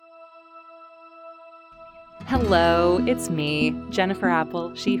Hello, it's me, Jennifer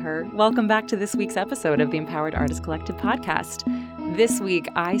Apple, she, her. Welcome back to this week's episode of the Empowered Artist Collective podcast. This week,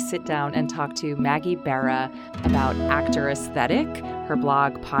 I sit down and talk to Maggie Bera about Actor Aesthetic, her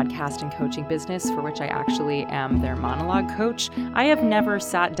blog, podcast, and coaching business, for which I actually am their monologue coach. I have never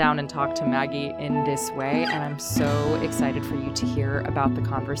sat down and talked to Maggie in this way, and I'm so excited for you to hear about the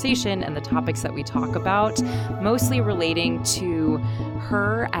conversation and the topics that we talk about, mostly relating to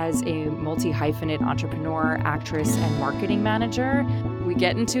her as a multi-hyphenate entrepreneur, actress, and marketing manager. We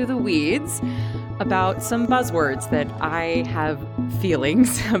get into the weeds about some buzzwords that I have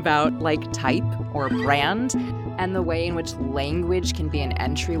feelings about, like type or brand, and the way in which language can be an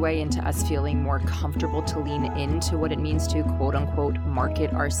entryway into us feeling more comfortable to lean into what it means to quote unquote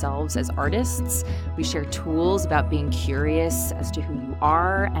market ourselves as artists. We share tools about being curious as to who you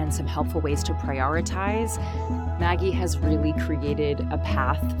are and some helpful ways to prioritize. Maggie has really created a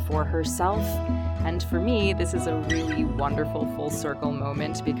path for herself. And for me, this is a really wonderful full circle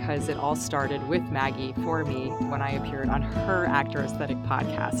moment because it all started with Maggie for me when I appeared on her Actor Aesthetic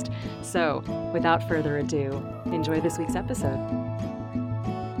podcast. So without further ado, enjoy this week's episode.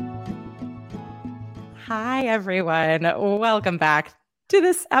 Hi, everyone. Welcome back to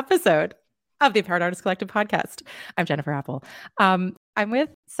this episode of the Empowered Artist Collective podcast. I'm Jennifer Apple. I'm with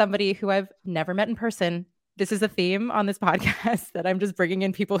somebody who I've never met in person. This is a theme on this podcast that I'm just bringing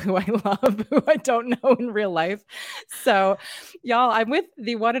in people who I love, who I don't know in real life. So, y'all, I'm with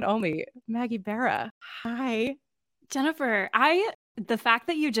the one and only Maggie Bera. Hi. Jennifer, the fact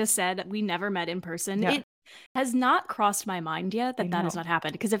that you just said we never met in person, Yeah. It has not crossed my mind yet that has not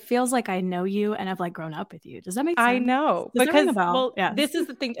happened, because it feels like I know you and I've like grown up with you. Does that make sense? I know. Does because, well, yeah. This is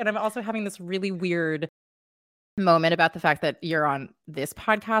the thing. And I'm also having this really weird moment about the fact that you're on this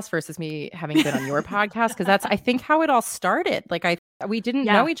podcast versus me having been on your podcast, because that's, I think, how it all started. Like we didn't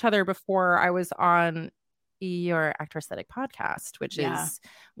know each other before I was on your Actor Aesthetic podcast, which is,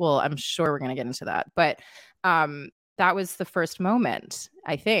 well, I'm sure we're going to get into that. But that was the first moment,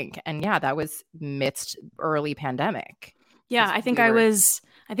 I think. And that was midst early pandemic. Yeah, I think I was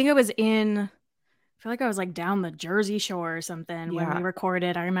I feel like I was like down the Jersey Shore or something when we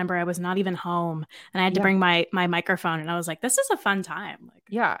recorded. I remember I was not even home and I had to bring my microphone, and I was like, this is a fun time.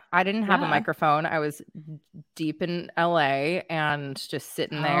 I didn't have a microphone. I was deep in LA and just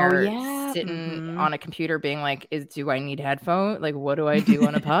sitting there, sitting on a computer being like, do I need headphones? Like, what do I do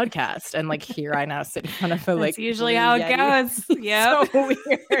on a podcast? And like, here I now sit in front of a That's usually how it goes. Yeah. So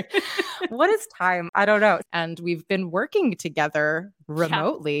weird. What is time? I don't know. And we've been working together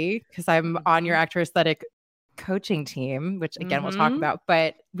remotely because I'm on your Actor Aesthetic coaching team, which again we'll talk about,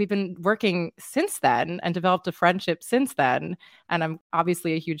 but we've been working since then and developed a friendship since then, and I'm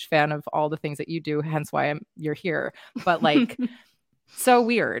obviously a huge fan of all the things that you do, hence why you're here. But like so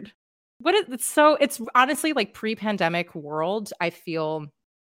weird. It's honestly like pre-pandemic world. I feel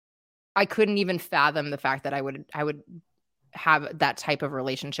I couldn't even fathom the fact that I would have that type of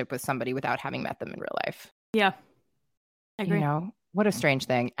relationship with somebody without having met them in real life. Yeah, I agree. What a strange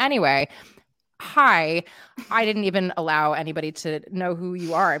thing. Anyway, hi. I didn't even allow anybody to know who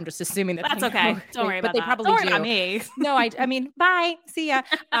you are. I'm just assuming that's okay. Don't worry about that. Probably Don't worry about me. No, I mean, bye. See ya.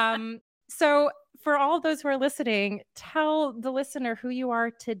 So for all of those who are listening, tell the listener who you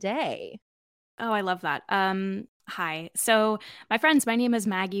are today. Oh, I love that. Hi. So my friends, my name is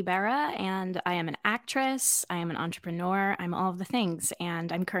Maggie Bera, and I am an actress. I am an entrepreneur. I'm all of the things.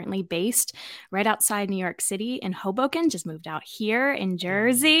 And I'm currently based right outside New York City in Hoboken. Just moved out here in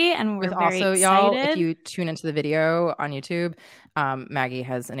Jersey. And we're very excited. Y'all, if you tune into the video on YouTube, Maggie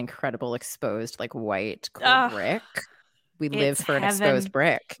has an incredible exposed like white cool brick. We live for an exposed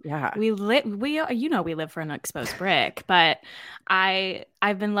brick. Yeah. We live for an exposed brick, but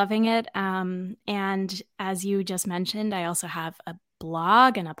I've been loving it. And as you just mentioned, I also have a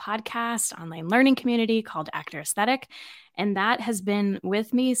blog and a podcast, online learning community called Actor Aesthetic. And that has been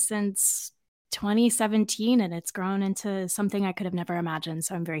with me since 2017, and it's grown into something I could have never imagined.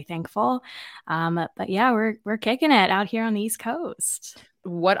 So I'm very thankful. But yeah, we're kicking it out here on the East Coast.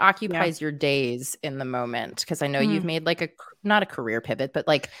 What occupies your days in the moment? Because I know you've made like not a career pivot, but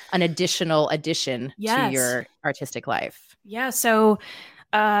like an additional addition to your artistic life. Yeah. So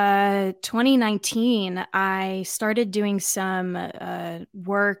 2019, I started doing some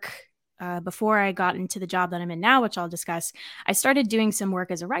work before I got into the job that I'm in now, which I'll discuss. I started doing some work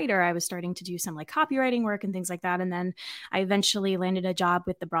as a writer. I was starting to do some like copywriting work and things like that. And then I eventually landed a job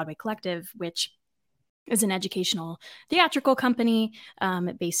with the Broadway Collective, which is an educational theatrical company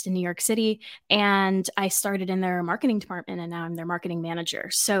based in New York City. And I started in their marketing department, and now I'm their marketing manager.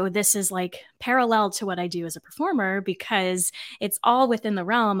 So this is like parallel to what I do as a performer, because it's all within the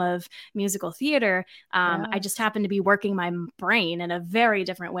realm of musical theater. I just happen to be working my brain in a very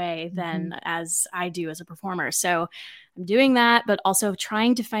different way than as I do as a performer. So I'm doing that, but also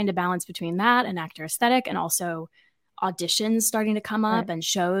trying to find a balance between that and actor aesthetic, and also auditions starting to come up and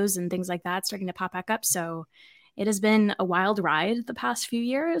shows and things like that starting to pop back up. So it has been a wild ride the past few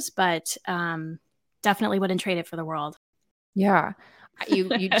years, but definitely wouldn't trade it for the world. Yeah.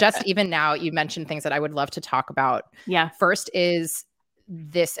 You just, even now, you mentioned things that I would love to talk about. Yeah. First is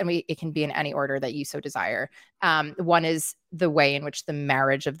this, and it can be in any order that you so desire. One is the way in which the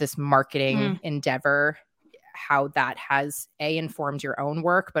marriage of this marketing endeavor, how that has informed your own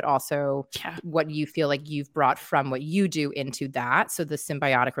work, but also what you feel like you've brought from what you do into that. So the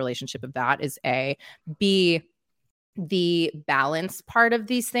symbiotic relationship of that is A. B, the balance part of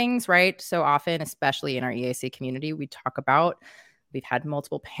these things, right? So often, especially in our EAC community, we've had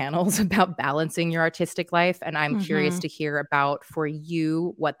multiple panels about balancing your artistic life. And I'm curious to hear about, for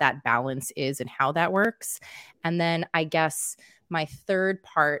you, what that balance is and how that works. And then I guess my third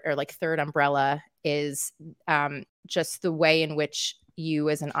part, or like third umbrella, is just the way in which you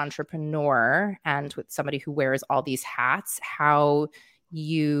as an entrepreneur and with somebody who wears all these hats, how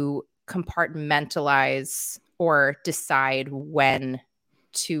you compartmentalize or decide when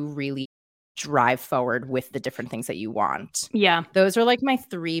to really drive forward with the different things that you want. Yeah. Those are like my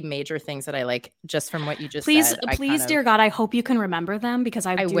three major things that I like, just from what you just said. Please, dear God, I hope you can remember them, because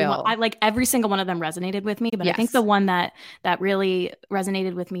I will. I like every single one of them resonated with me, but I think the one that really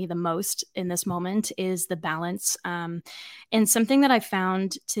resonated with me the most in this moment is the balance. And something that I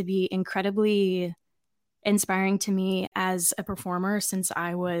found to be incredibly inspiring to me as a performer since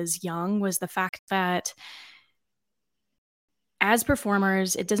I was young was the fact that as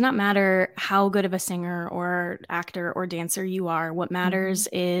performers, it does not matter how good of a singer or actor or dancer you are. What matters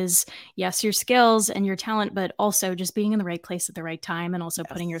is, yes, your skills and your talent, but also just being in the right place at the right time, and also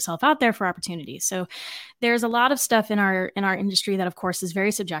putting yourself out there for opportunities. So there's a lot of stuff in our industry that, of course, is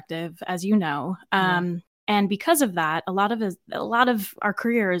very subjective, as you know. And because of that, a lot of our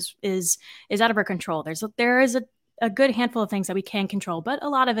career is out of our control. There is a good handful of things that we can control, but a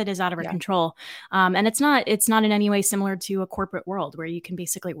lot of it is out of our control. And it's not in any way similar to a corporate world where you can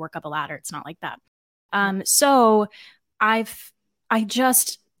basically work up a ladder. It's not like that. So I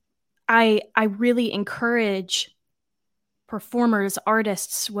really encourage performers,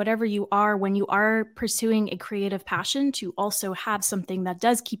 artists, whatever you are, when you are pursuing a creative passion, to also have something that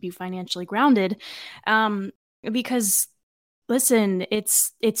does keep you financially grounded. Because listen,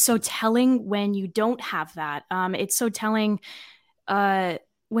 it's so telling when you don't have that. It's so telling when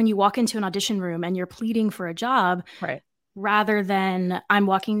you walk into an audition room and you're pleading for a job, right, rather than I'm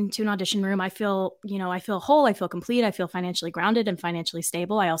walking into an audition room, I feel whole, I feel complete, I feel financially grounded and financially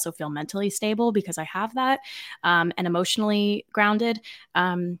stable. I also feel mentally stable because I have that, and emotionally grounded.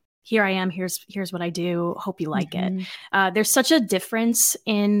 Here I am. Here's what I do. Hope you like it. There's such a difference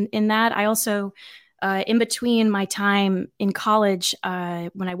in that. I also, in between my time in college,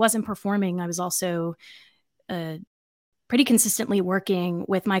 when I wasn't performing, I was also pretty consistently working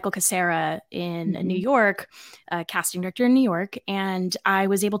with Michael Cassera in New York, casting director in New York. And I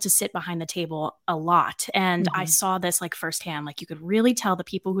was able to sit behind the table a lot. And I saw this like firsthand. Like, you could really tell the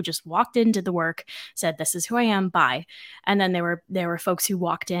people who just walked in, did the work, said, "This is who I am, bye." And then there were folks who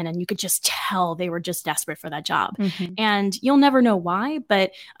walked in and you could just tell they were just desperate for that job. And you'll never know why,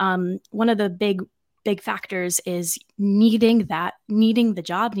 but one of the big factors is needing the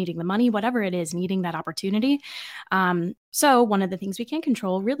job, needing the money, whatever it is, needing that opportunity. So one of the things we can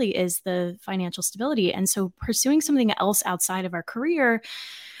control really is the financial stability. And so pursuing something else outside of our career,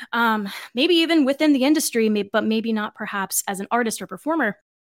 maybe even within the industry, but maybe not perhaps as an artist or performer,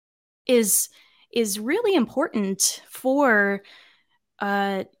 is really important for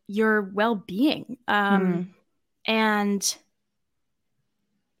your well-being. And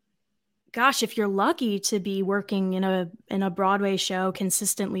gosh, if you're lucky to be working in a Broadway show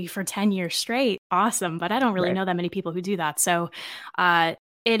consistently for 10 years straight, awesome. But I don't really know that many people who do that. So it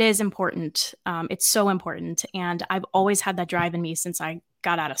is important. It's so important. And I've always had that drive in me since I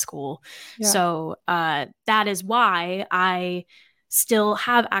got out of school. So that is why I still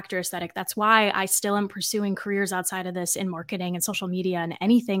have actor aesthetic. That's why I still am pursuing careers outside of this in marketing and social media and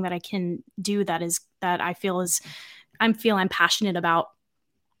anything that I can do that I feel I'm passionate about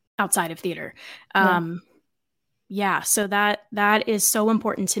outside of theater. So that is so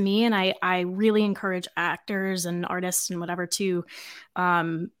important to me. And I really encourage actors and artists and whatever to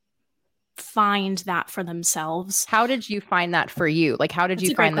find that for themselves. How did you find that for you? Like, how did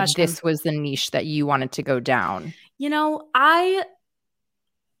you find that this was the niche that you wanted to go down? You know, I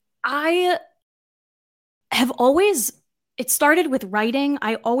have always, it started with writing.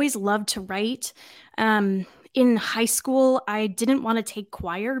 I always loved to write. In high school, I didn't want to take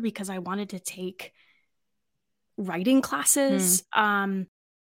choir because I wanted to take writing classes.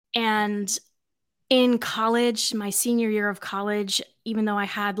 And in college, my senior year of college, even though I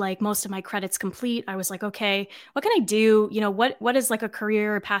had like most of my credits complete, I was like, okay, what can I do? You know, what is like a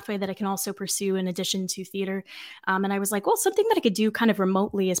career or pathway that I can also pursue in addition to theater? And I was like, well, something that I could do kind of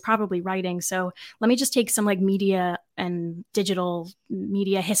remotely is probably writing. So let me just take some like media and digital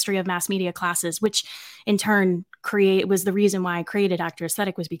media, history of mass media classes, which in turn was the reason why I created Actor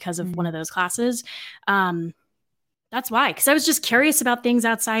Aesthetic, was because of one of those classes. That's why, because I was just curious about things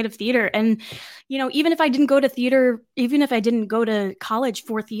outside of theater. And, you know, even if I didn't go to theater, even if I didn't go to college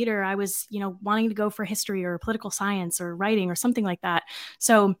for theater, I was, you know, wanting to go for history or political science or writing or something like that.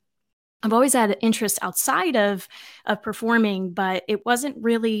 So I've always had interest outside of performing, but it wasn't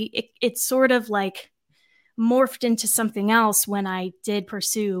really, it sort of like morphed into something else when I did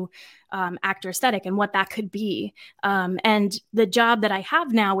pursue Actor Aesthetic and what that could be. And the job that I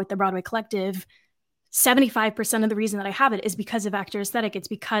have now with the Broadway Collective, 75% of the reason that I have it is because of Actor Aesthetic. It's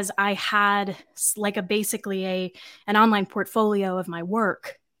because I had like basically an online portfolio of my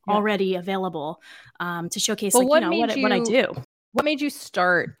work already available to showcase what I do. What made you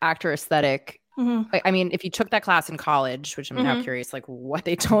start Actor Aesthetic? I mean, if you took that class in college, which I'm now curious, like what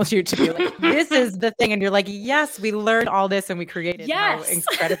they told you to be like, this is the thing. And you're like, yes, we learned all this and we created how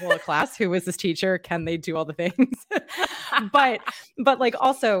incredible a class. Who was this teacher? Can they do all the things? but like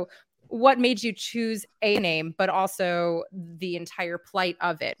also, what made you choose a name, but also the entire plight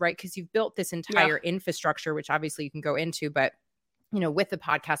of it, right? Because you've built this entire infrastructure, which obviously you can go into, but you know, with the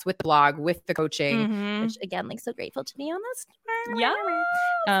podcast, with the blog, with the coaching, which again, like so grateful to be on this.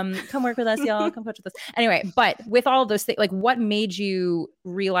 Come work with us, y'all. Come coach with us. Anyway, but with all of those things, like what made you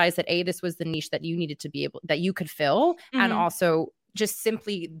realize that this was the niche that you needed to be able, that you could fill, and also just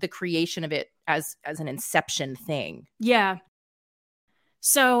simply the creation of it as an inception thing? Yeah.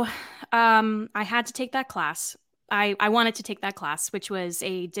 So I had to take that class. I wanted to take that class, which was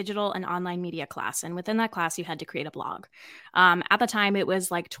a digital and online media class. And within that class, you had to create a blog. At the time, it was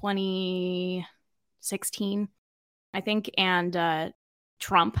like 2016, I think. And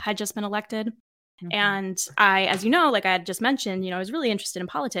Trump had just been elected. And I, as you know, like I had just mentioned, you know, I was really interested in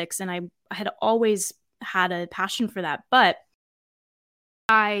politics and I had always had a passion for that. But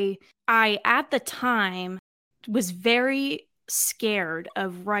I at the time was very scared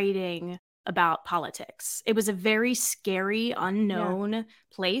of writing about politics. It was a very scary, unknown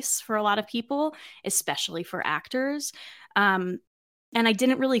place for a lot of people, especially for actors. And I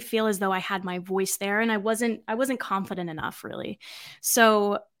didn't really feel as though I had my voice there, and I wasn't confident enough, really.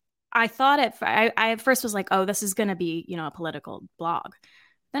 So I thought I at first was like, oh, this is going to be, you know, a political blog.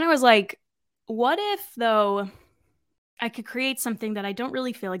 Then I was like, what if though I could create something that I don't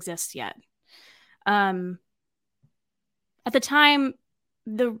really feel exists yet? At the time,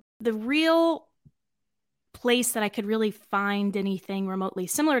 the real place that I could really find anything remotely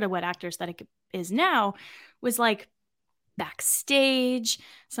similar to what Actor Aesthetic is now was like backstage,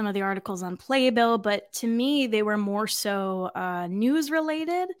 some of the articles on Playbill, but to me, they were more so news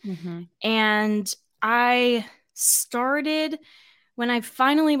related. And I started when I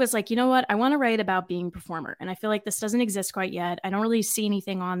finally was like, you know what, I want to write about being a performer. And I feel like this doesn't exist quite yet. I don't really see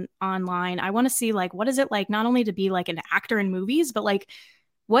anything online. I want to see like, what is it like not only to be like an actor in movies, but like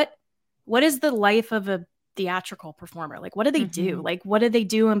what is the life of a theatrical performer? Like, what do they do? Like, what do they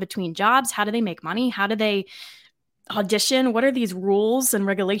do in between jobs? How do they make money? How do they audition? What are these rules and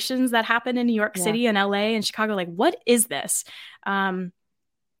regulations that happen in New York City and LA and Chicago? Like, what is this? And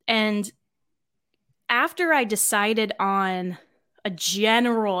after I decided on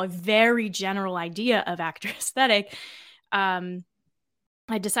a very general idea of Actor Aesthetic,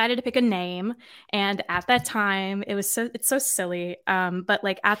 I decided to pick a name. And at that time, it's so silly. But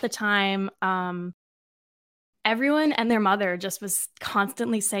like at the time, everyone and their mother just was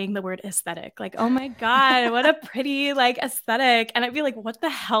constantly saying the word aesthetic. Like, oh my God, what a pretty like aesthetic. And I'd be like, what the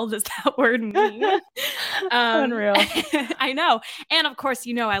hell does that word mean? Unreal. I know. And of course,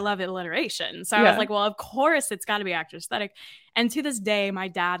 you know, I love alliteration. So I was like, well, of course it's got to be Actor Aesthetic. And to this day, my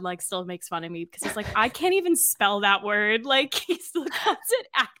dad like still makes fun of me because he's like, I can't even spell that word. Like he still calls it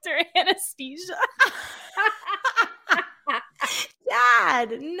actor anesthesia.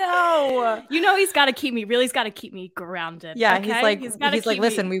 God, no. He's got to keep me grounded. Yeah, okay? he's like,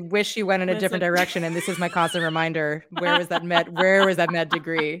 listen, we wish you went in a different direction, and this is my constant reminder. Where was that med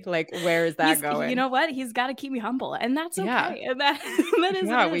degree? Like, where is that going? You know what? He's got to keep me humble, and that's okay. And that is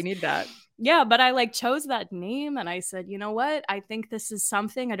yeah, we need that. Yeah, but I chose that name, and I said, you know what? I think this is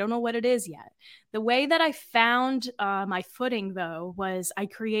something. I don't know what it is yet. The way that I found my footing, though, was I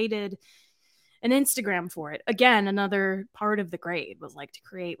created an Instagram for it. Again, another part of the grade was to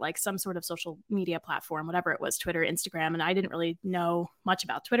create some sort of social media platform, whatever it was, Twitter, Instagram. And I didn't really know much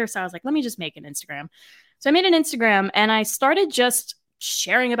about Twitter. So I was like, let me just make an Instagram. So I made an Instagram and I started just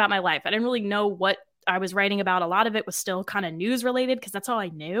sharing about my life. I didn't really know what I was writing about. A lot of it was still kind of news related because that's all I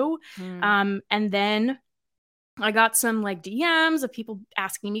knew. And then I got some DMs of people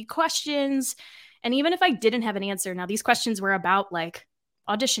asking me questions. And even if I didn't have an answer, now these questions were about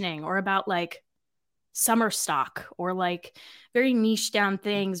auditioning or about summer stock or very niche down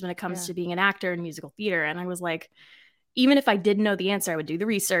things when it comes to being an actor in musical theater. And I was even if I didn't know the answer, I would do the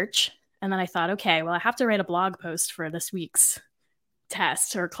research. And then I thought, okay, well, I have to write a blog post for this week's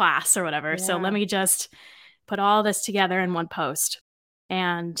test or class or whatever. So let me just put all this together in one post.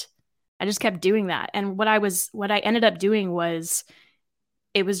 And I just kept doing that. And what I ended up doing was,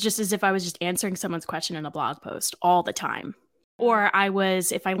 it was just as if I was just answering someone's question in a blog post all the time. Or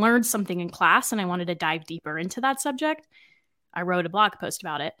if I learned something in class and I wanted to dive deeper into that subject, I wrote a blog post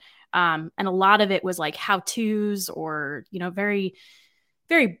about it. And a lot of it was how-tos or, very,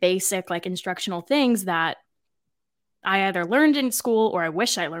 very basic, instructional things that I either learned in school or I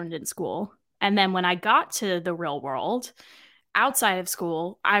wish I learned in school. And then when I got to the real world outside of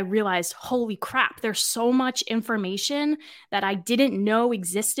school, I realized, holy crap, there's so much information that I didn't know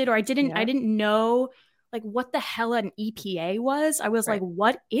existed, or I didn't know what the hell an EPA was. I was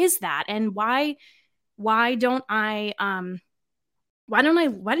what is that? And why didn't I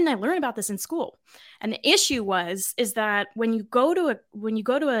learn about this in school? And the issue is that when you go to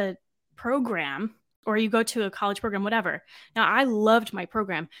a program or you go to a college program, whatever. Now, I loved my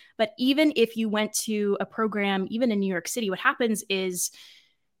program, but even if you went to a program, even in New York City, what happens is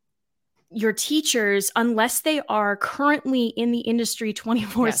your teachers, unless they are currently in the industry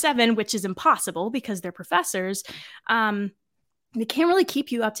 24/7, which is impossible because they're professors, they can't really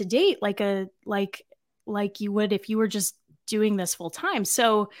keep you up to date like you would if you were just doing this full time.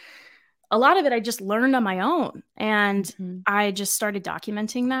 So a lot of it I just learned on my own, and I just started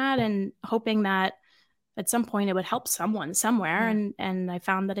documenting that and hoping that at some point it would help someone somewhere, and I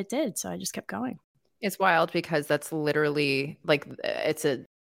found that it did. So I just kept going. It's wild because that's literally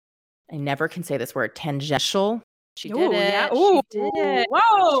I never can say this word, tangential. She did it. Yeah. She did it.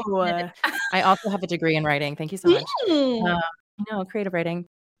 Whoa. Did it. I also have a degree in writing. Thank you so much. Creative writing.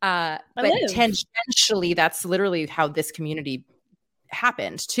 But tangentially, that's literally how this community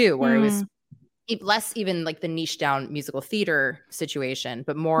happened too, where it was less even the niche down musical theater situation,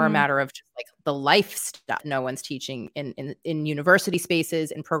 but more a matter of just the life stuff no one's teaching in university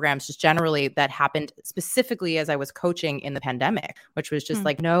spaces and programs just generally, that happened specifically as I was coaching in the pandemic, which was just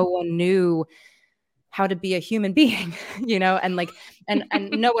no one knew how to be a human being, and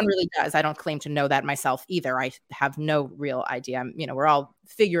no one really does. I don't claim to know that myself either. I have no real idea. We're all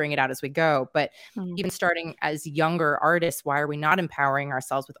figuring it out as we go, but even starting as younger artists, why are we not empowering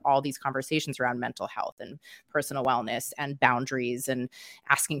ourselves with all these conversations around mental health and personal wellness and boundaries and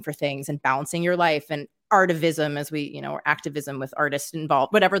asking for things and balancing your life and artivism, as we, or activism with artists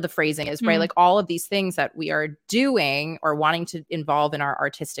involved, whatever the phrasing is, right? All of these things that we are doing or wanting to involve in our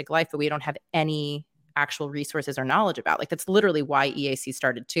artistic life, but we don't have any actual resources or knowledge about. That's literally why EAC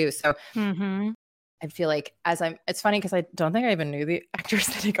started too. So I feel it's funny because I don't think I even knew the actors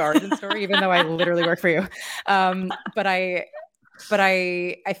that take origin story, even though I literally work for you. But I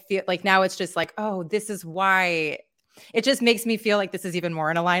feel now it's just oh, this is why. It just makes me feel this is even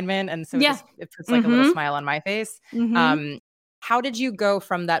more in alignment. And so it puts a little smile on my face. How did you go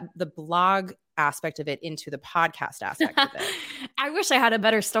from the blog aspect of it into the podcast aspect of it? I wish I had a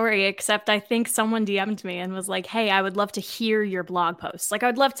better story, except I think someone DM'd me and was like, hey, I would love to hear your blog posts. I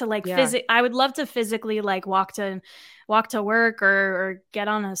would love to I would love to physically walk to work or get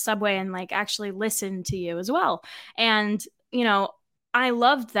on a subway and actually listen to you as well. And, I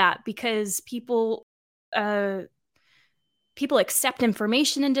loved that because people accept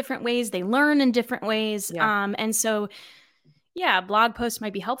information in different ways. They learn in different ways. And so blog posts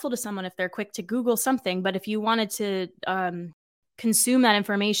might be helpful to someone if they're quick to Google something. But if you wanted to consume that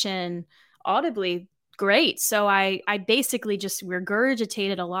information audibly, great. So I basically just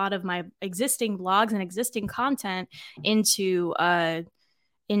regurgitated a lot of my existing blogs and existing content into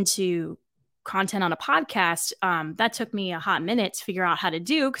content on a podcast, that took me a hot minute to figure out how to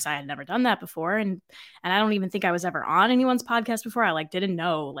do, because I had never done that before. And I don't even think I was ever on anyone's podcast before. I didn't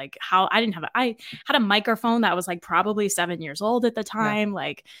know how. I had a microphone that was probably 7 years old at the time,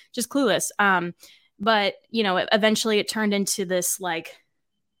 just clueless. But eventually it turned into this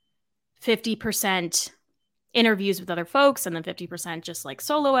 50% interviews with other folks and then 50% just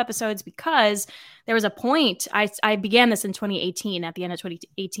solo episodes, because there was a point, I began this in 2018, at the end of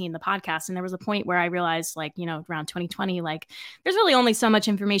 2018, the podcast. And there was a point where I realized around 2020, there's really only so much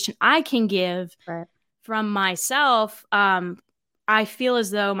information I can give from myself. I feel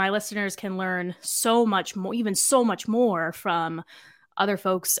as though my listeners can learn so much more, even so much more from other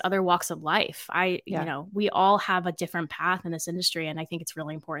folks, other walks of life. We all have a different path in this industry. And I think it's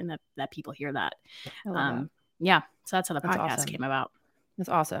really important that people hear that. Yeah. So that's how the podcast came about. That's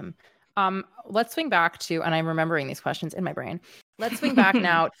awesome. Let's swing back to, and I'm remembering these questions in my brain. Let's swing back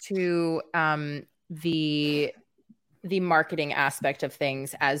now to the marketing aspect of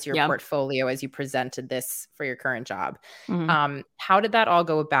things as your portfolio, as you presented this for your current job. How did that all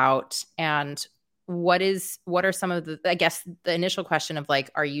go about? And what are some of the, I guess the initial question of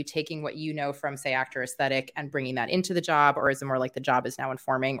are you taking what you know from, say, Actor Aesthetic and bringing that into the job, or is it more the job is now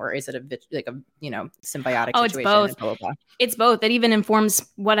informing, or is it a symbiotic situation? It's both. Blah, blah, blah? It's both. It even informs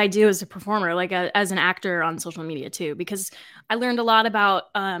what I do as a performer, as an actor on social media too, because I learned a lot about,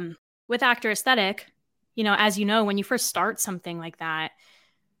 with Actor Aesthetic, as when you first start something like that,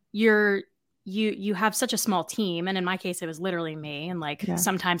 you have such a small team. And in my case, it was literally me. And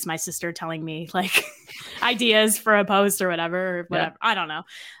sometimes my sister telling me ideas for a post or whatever. I don't know.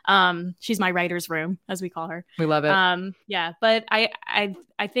 She's my writer's room, as we call her. We love it. Yeah. But I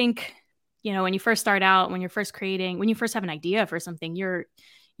think, when you first start out, when you're first creating, when you first have an idea for something, you're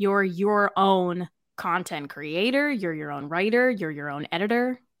your own content creator. You're your own writer. You're your own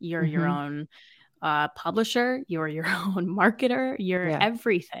editor. You're your own publisher, you're your own marketer, you're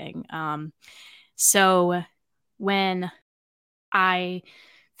everything. So when I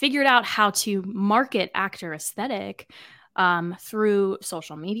figured out how to market Actor Aesthetic through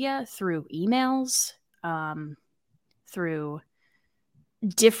social media, through emails, through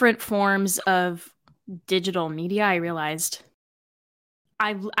different forms of digital media, I realized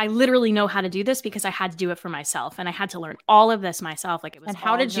I literally know how to do this because I had to do it for myself, and I had to learn all of this myself. It was. And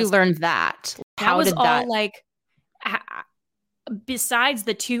how did you learn that? How did that? Besides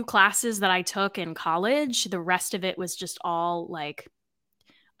the 2 classes that I took in college, the rest of it was just all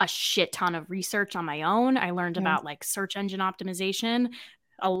a shit ton of research on my own. I learned about search engine optimization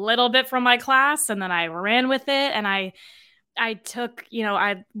a little bit from my class, and then I ran with it, and I took,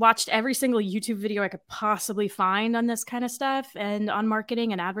 I watched every single YouTube video I could possibly find on this kind of stuff and on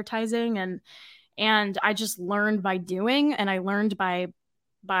marketing and advertising. And I just learned by doing, and I learned by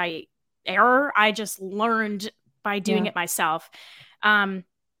error. I just learned by doing it myself.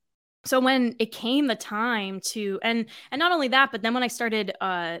 So when it came the time to, and not only that, but then when I started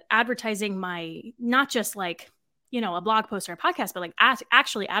advertising my, not just a blog post or a podcast, but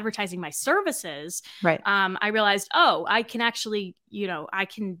actually advertising my services, right? I realized, I can actually, I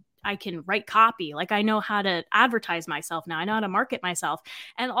can write copy. I know how to advertise myself now. I know how to market myself.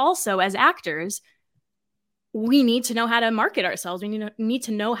 And also as actors, we need to know how to market ourselves. We need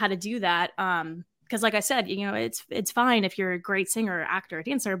to know how to do that. Because like I said, it's fine if you're a great singer, actor, or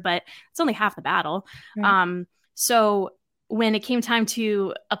dancer, but it's only half the battle. Right. So when it came time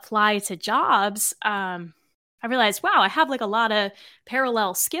to apply to jobs, I realized, wow, I have a lot of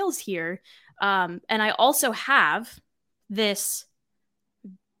parallel skills here. And I also have this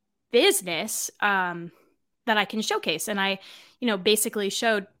business that I can showcase. And I, basically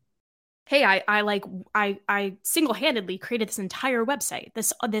showed, hey, I single-handedly created this entire website,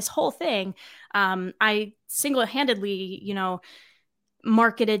 this whole thing. I single-handedly,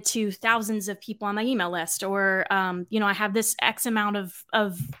 marketed to thousands of people on my email list, or, I have this X amount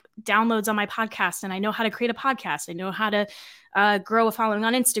of downloads on my podcast, and I know how to create a podcast. I know how to grow a following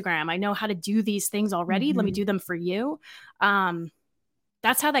on Instagram. I know how to do these things already. Let me do them for you.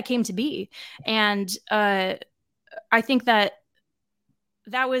 That's how that came to be. And I think that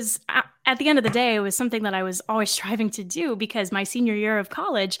was, at the end of the day, it was something that I was always striving to do, because my senior year of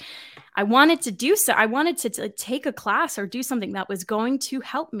college, I wanted to do so. I wanted to take a class or do something that was going to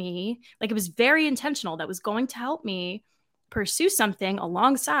help me. It was very intentional, that was going to help me pursue something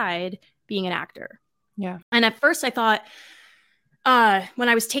alongside being an actor. Yeah. And at first I thought, when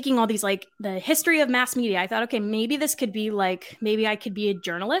I was taking all these, the history of mass media, I thought, okay, maybe this could be maybe I could be a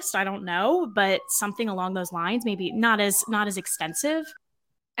journalist. I don't know, but something along those lines, maybe not as extensive.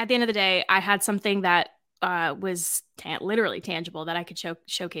 At the end of the day, I had something that was literally tangible that I could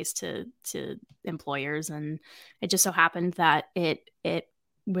showcase to employers, and it just so happened that it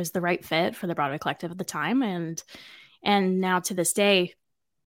was the right fit for the Broadway Collective at the time, and now to this day,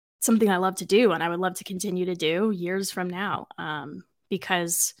 something I love to do, and I would love to continue to do years from now,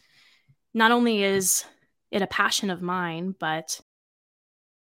 because not only is it a passion of mine, but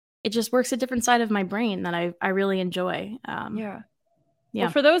it just works a different side of my brain that I really enjoy. Yeah. Yeah.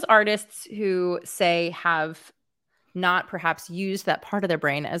 Well, for those artists who say have not perhaps used that part of their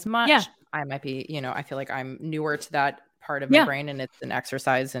brain as much, Yeah. I might be, I feel like I'm newer to that part of my brain, and it's an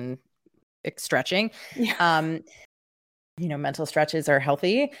exercise and stretching. Yeah. Mental stretches are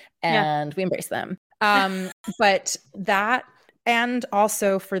healthy, and we embrace them. But that, and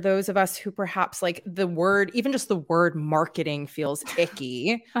also for those of us who perhaps like the word, even just the word marketing feels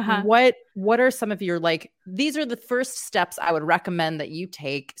icky. What are some of your, like, these are the first steps I would recommend that you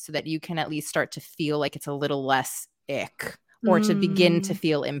take so that you can at least start to feel like it's a little less ick, or to begin to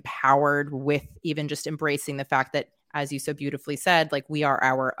feel empowered with even just embracing the fact that, as you so beautifully said, like, we are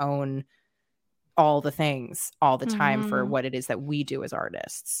our own all the things all the time for what it is that we do as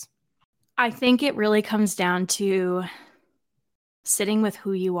artists? I think it really comes down to sitting with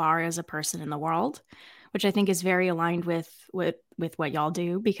who you are as a person in the world, which I think is very aligned with what y'all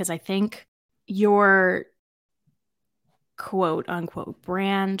do, because I think your quote unquote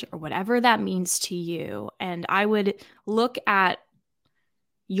brand, or whatever that means to you, and I would look at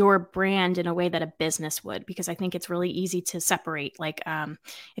your brand in a way that a business would, because I think it's really easy to separate. Like,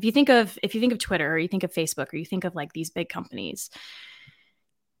 if you think of Twitter, or you think of Facebook, or you think of like these big companies,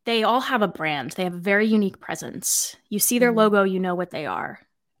 they all have a brand. They have a very unique presence. You see their logo, you know what they are.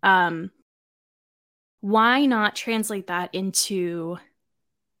 Why not translate that into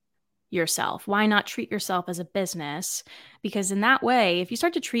yourself? Why not treat yourself as a business? Because in that way, if you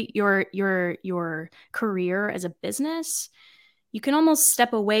start to treat your career as a business, you can almost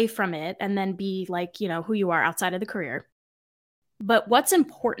step away from it and then be like, who you are outside of the career. But what's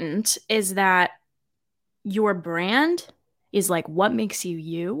important is that your brand is like what makes you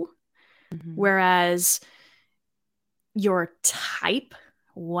you, whereas your type,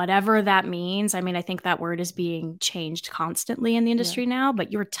 whatever that means, I mean, I think that word is being changed constantly in the industry now,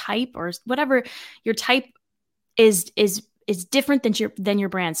 but your type, or whatever your type is different than your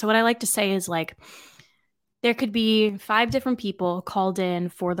brand. So what I like to say is, like, there could be 5 different people called in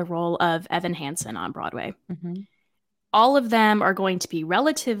for the role of Evan Hansen on Broadway. All of them are going to be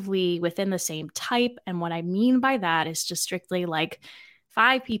relatively within the same type. And what I mean by that is just strictly like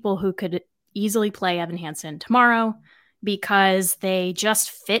 5 people who could easily play Evan Hansen tomorrow because they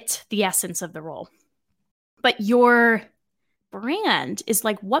just fit the essence of the role. But your brand is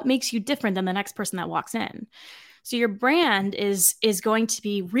like what makes you different than the next person that walks in. So your brand is going to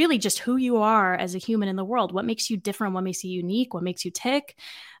be really just who you are as a human in the world. What makes you different? What makes you unique? What makes you tick?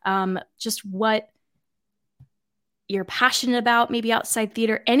 Just what you're passionate about, maybe outside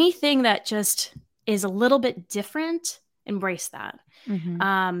theater, anything that just is a little bit different, embrace that.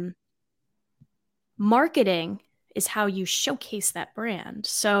 Marketing is how you showcase that brand.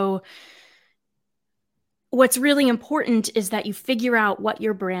 So what's really important is that you figure out what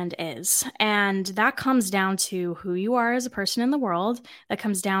your brand is. And that comes down to who you are as a person in the world. That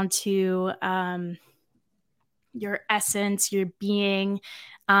comes down to your essence, your being.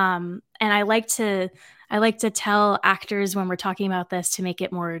 And I like to tell actors when we're talking about this, to make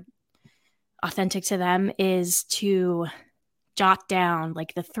it more authentic to them, is to jot down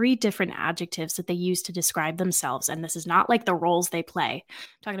like the 3 different adjectives that they use to describe themselves. And this is not like the roles they play.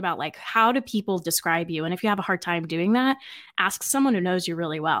 I'm talking about like, how do people describe you? And if you have a hard time doing that, ask someone who knows you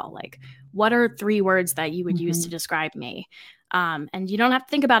really well. Like, what are 3 words that you would use to describe me? And you don't have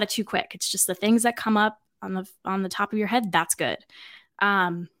to think about it too quick. It's just the things that come up on the top of your head. That's good.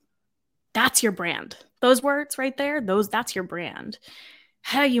 That's your brand. Those words right there, that's your brand.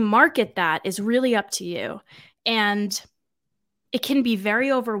 How you market that is really up to you. And it can be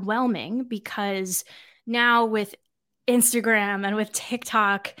very overwhelming, because now with Instagram and with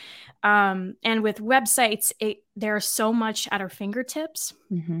TikTok and with websites, there's so much at our fingertips.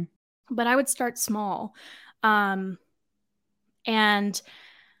 But I would start small. And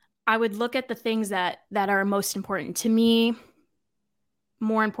I would look at the things that are most important to me.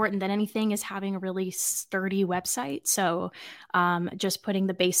 More important than anything is having a really sturdy website. So just putting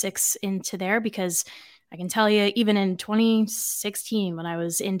the basics into there, because I can tell you, even in 2016, when I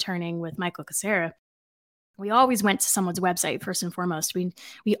was interning with Michael Casera, we always went to someone's website first and foremost. We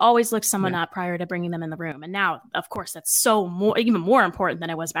always looked someone up prior to bringing them in the room. And now, of course, that's even more important than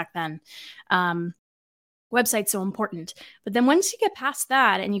it was back then. website's so important. But then once you get past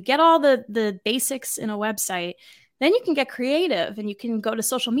that and you get all the basics in a website, then you can get creative and you can go to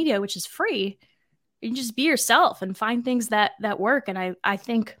social media, which is free. You can just be yourself and find things that work. And I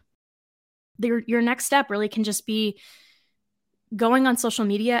think your next step really can just be going on social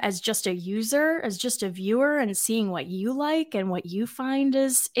media as just a user, as just a viewer, and seeing what you like and what you find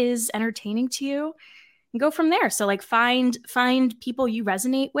is entertaining to you, and go from there. So like find people you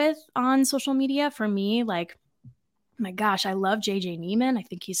resonate with on social media. For me, like, my gosh, I love JJ Neiman. I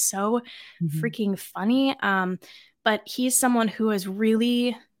think he's so freaking funny. But he's someone who has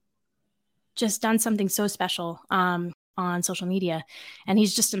really just done something so special on social media, and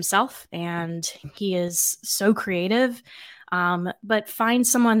he's just himself, and he is so creative. But find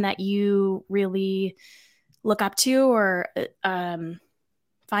someone that you really look up to or find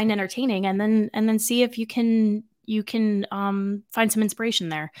entertaining, and then see if you can find some inspiration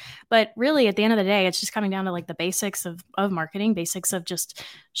there. But really, at the end of the day, it's just coming down to like the basics of marketing, basics of just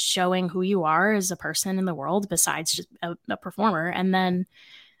showing who you are as a person in the world, besides just a performer, and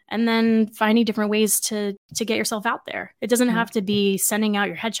then finding different ways to get yourself out there. It doesn't have to be sending out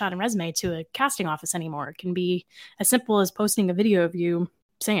your headshot and resume to a casting office anymore. It can be as simple as posting a video of you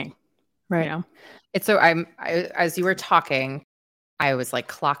singing. Right. You know? It's so as you were talking, I was like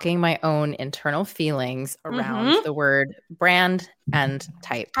clocking my own internal feelings around the word brand and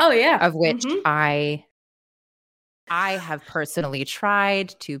type. Oh yeah. Of which I have personally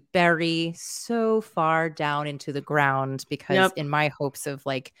tried to bury so far down into the ground, because in my hopes of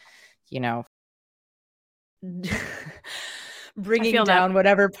like, you know, bringing down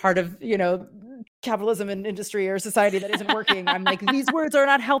whatever part of, you know, capitalism and industry or society that isn't working, I'm like, these words are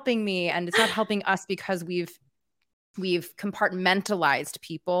not helping me, and it's not helping us because we've compartmentalized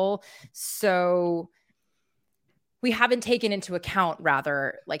people. So we haven't taken into account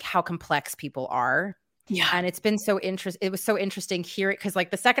rather like how complex people are. Yeah. And it's been so interesting. It was so interesting hearing, because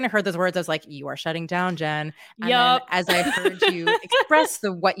like the second I heard those words, I was like, you are shutting down, Jen. And then as I heard you express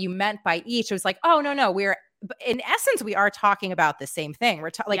what you meant by each, it was like, oh, no, in essence, we are talking about the same thing.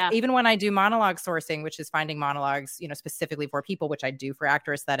 We're even when I do monologue sourcing, which is finding monologues, you know, specifically for people, which I do for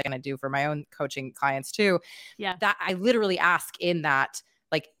Actor Aesthetic and I do for my own coaching clients too. Yeah. That I literally ask in that,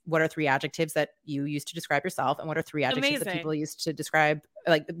 like, what are 3 adjectives that you use to describe yourself? And what are 3 adjectives that people use to describe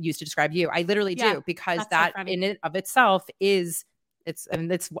you? I literally do, because that so in and of itself is, it's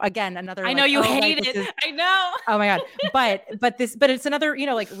again, another, I know you hate it. I know. Oh my God. But it's another, you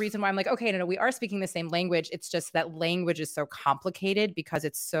know, like reason why I'm like, okay, no, we are speaking the same language. It's just that language is so complicated because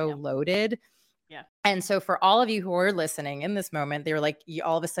it's so loaded. Yeah. And so for all of you who are listening in this moment, they were like,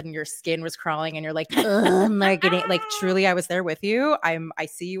 all of a sudden your skin was crawling and you're like, marketing. Like truly, I was there with you. I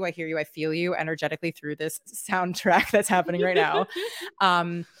see you, I hear you, I feel you energetically through this soundtrack that's happening right now.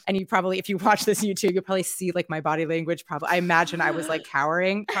 And you probably, if you watch this YouTube, you'll probably see like my body language. I imagine I was like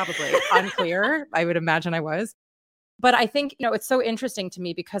cowering, probably unclear. I would imagine I was. But I think, you know, it's so interesting to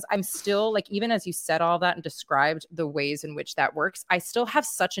me because I'm still like, even as you said all that and described the ways in which that works, I still have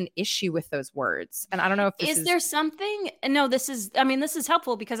such an issue with those words. And I don't know if this is there something? No, this is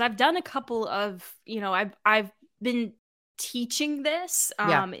helpful because I've done a couple of, you know, I've been teaching this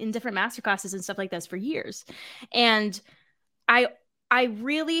in different masterclasses and stuff like this for years. And I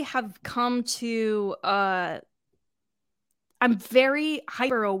really have come to, I'm very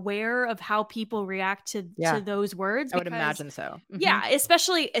hyper aware of how people react to those words. I would imagine so. Yeah,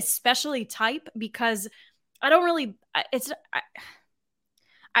 especially type, because I don't really. It's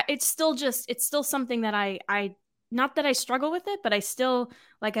still something that I not that I struggle with it, but I still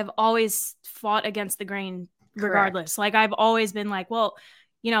like I've always fought against the grain regardless. Correct. Like I've always been like, well,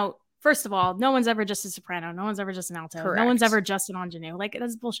 you know. First of all, no one's ever just a soprano. No one's ever just an alto. Correct. No one's ever just an ingenue. Like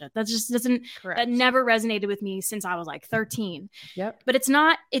that's bullshit. That just doesn't. Correct. That never resonated with me since I was like 13. Yep. But it's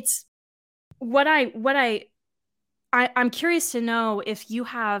not. It's what I'm curious to know if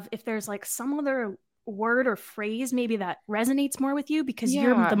there's like some other word or phrase maybe that resonates more with you, because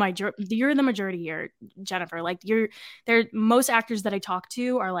you're the majority here, Jennifer. Like most actors that I talk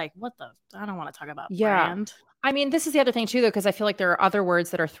to are like, what the? I don't want to talk about brand. I mean, this is the other thing too, though, because I feel like there are other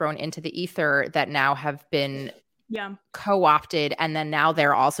words that are thrown into the ether that now have been co-opted, and then now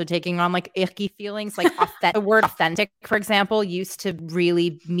they're also taking on like icky feelings. Like the word authentic, for example, used to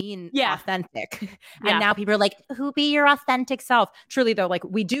really mean authentic, and now people are like, "Who be your authentic self?" Truly, though, like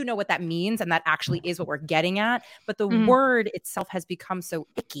we do know what that means, and that actually is what we're getting at. But the word itself has become so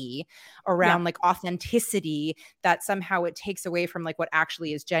icky around like authenticity that somehow it takes away from like what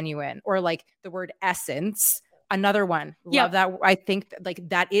actually is genuine, or like the word essence. Another one. Love that. I think like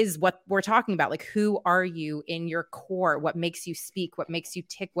that is what we're talking about. Like, who are you in your core? What makes you speak? What makes you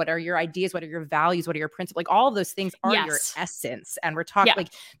tick? What are your ideas? What are your values? What are your principles? Like, all of those things are your essence. And we're talking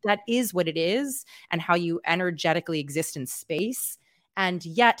like that is what it is, and how you energetically exist in space. And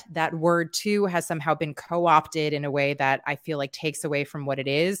yet that word too has somehow been co-opted in a way that I feel like takes away from what it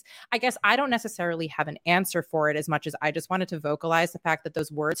is. I guess I don't necessarily have an answer for it as much as I just wanted to vocalize the fact that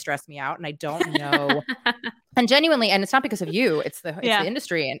those words stress me out, and I don't know. And genuinely, and it's not because of you, it's the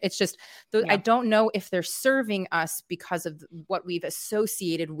industry. And it's just, I don't know if they're serving us because of what we've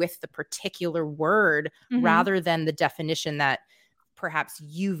associated with the particular word rather than the definition that perhaps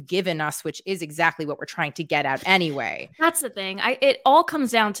you've given us, which is exactly what we're trying to get at anyway. That's the thing. It all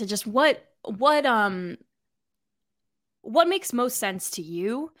comes down to just what makes most sense to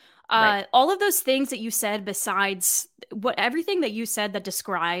you. All of those things that you said, besides everything that you said that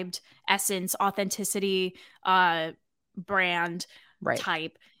described essence, authenticity, brand,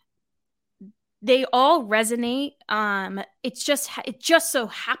 type, they all resonate. It just so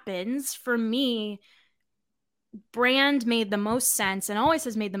happens for me, brand made the most sense, and always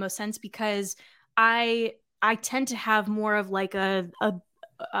has made the most sense, because I tend to have more of like a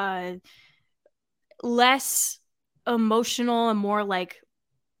less emotional and more like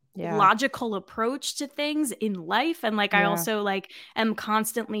logical approach to things in life. And like I also like am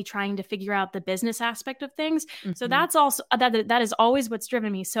constantly trying to figure out the business aspect of things. So that's also that is always what's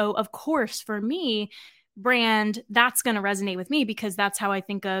driven me. So of course for me, brand, that's going to resonate with me, because that's how I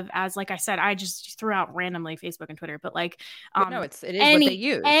think of, as like I said, I just threw out randomly Facebook and Twitter, but like no, it is what they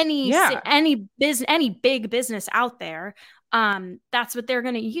use. Any big business out there, that's what they're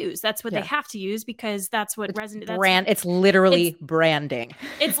going to use. That's what they have to use, because that's what resonates. Brand. It's literally branding.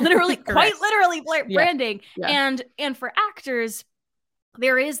 It's literally quite literally branding. Yeah. And for actors,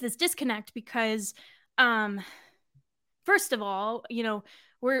 there is this disconnect because, first of all, you know,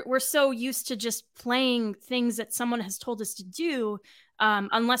 we're so used to just playing things that someone has told us to do,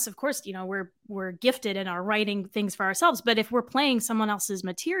 unless, of course, you know, we're gifted and are writing things for ourselves. But if we're playing someone else's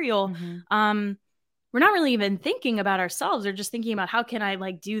material, we're not really even thinking about ourselves, or just thinking about how can I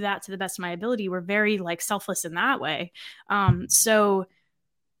like do that to the best of my ability. We're very like selfless in that way. So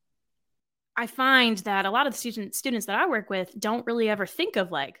I find that a lot of the students that I work with don't really ever think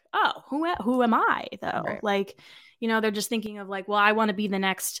of like, oh, who am I though? Right. Like, you know, they're just thinking of like, well, I want to be the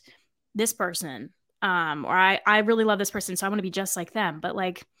next this person, or I really love this person, so I want to be just like them. But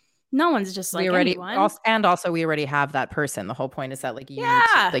like, no one's just like anyone. And also, we already have that person. The whole point is that like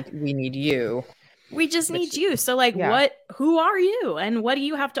we need you. We just need you. So like, who are you, and what do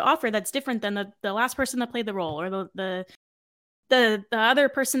you have to offer that's different than the last person that played the role, or the other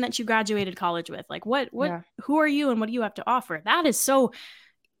person that you graduated college with? Like, who are you, and what do you have to offer? That is so.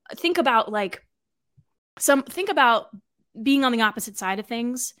 Think about being on the opposite side of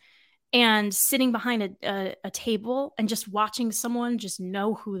things and sitting behind a table and just watching someone just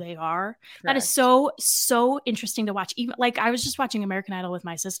know who they are. Correct. That is so interesting to watch. Even like I was just watching American Idol with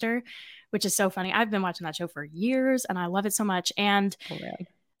my sister, which is so funny. I've been watching that show for years and I love it so much. And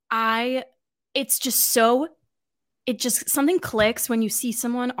it's just something clicks when you see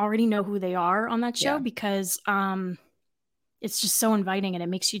someone already know who they are on that show, because it's just so inviting, and it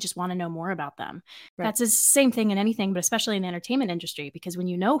makes you just want to know more about them. Right. That's the same thing in anything, but especially in the entertainment industry, because when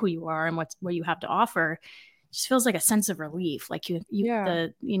you know who you are and what you have to offer, it just feels like a sense of relief. Like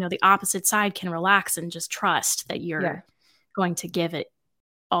the opposite side can relax and just trust that you're going to give it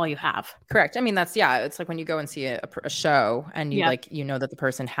all you have. Correct. I mean, it's like when you go and see a show and you you know that the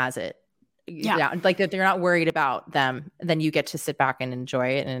person has it. Yeah. Like that they're not worried about them. Then you get to sit back and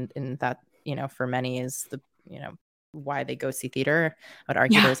enjoy it. And that, you know, for many is the, you know, why they go see theater. I would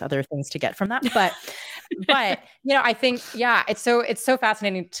argue there's other things to get from that, but you know, I think it's so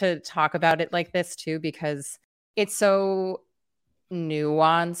fascinating to talk about it like this too, because it's so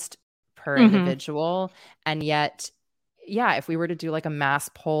nuanced per individual. And yet if we were to do like a mass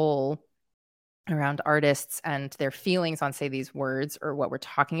poll around artists and their feelings on, say, these words or what we're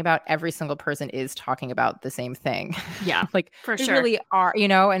talking about, every single person is talking about the same thing. Yeah, like for sure. Really are, you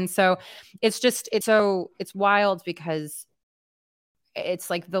know? And so it's wild, because it's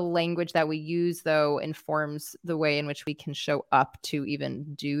like the language that we use though informs the way in which we can show up to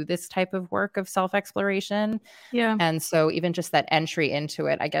even do this type of work of self-exploration. Yeah. And so even just that entry into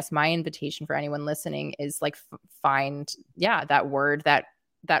it, I guess my invitation for anyone listening is like find that word that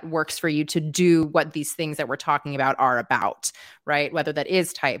works for you to do what these things that we're talking about are about, right? Whether that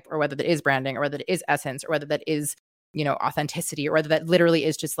is type, or whether that is branding, or whether that is essence, or whether that is, you know, authenticity, or whether that literally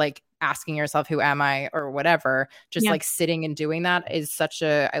is just like asking yourself, who am I, or whatever. Just like sitting and doing that is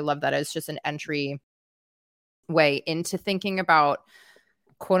I love that as just an entry way into thinking about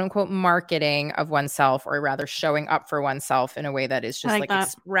quote unquote marketing of oneself, or rather showing up for oneself in a way that is just like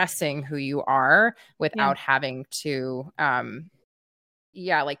expressing who you are without having to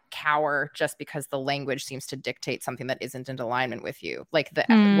like cower just because the language seems to dictate something that isn't in alignment with you. Like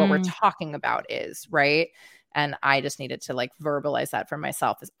what we're talking about is, right? And I just needed to like verbalize that for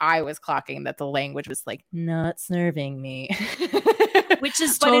myself as I was clocking that the language was like not serving me. Which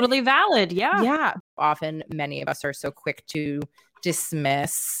is totally valid. Yeah. Yeah. Often many of us are so quick to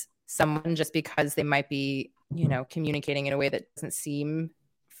dismiss someone just because they might be, you know, communicating in a way that doesn't seem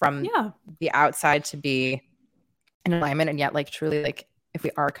from the outside to be in alignment. And yet, like, truly, like, if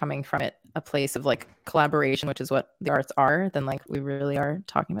we are coming from a place of like collaboration, which is what the arts are, then like we really are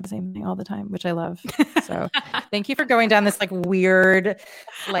talking about the same thing all the time, which I love. So thank you for going down this like weird,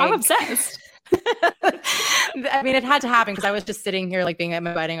 like, I'm obsessed. I mean, it had to happen because I was just sitting here like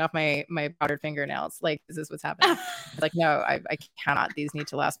biting off my powdered fingernails. Like, is this what's happening? Like, no, I cannot. These need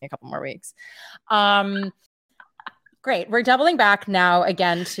to last me a couple more weeks. Great. We're doubling back now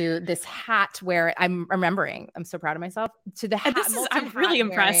again to this hat where I'm remembering. I'm so proud of myself. To the hat. I'm really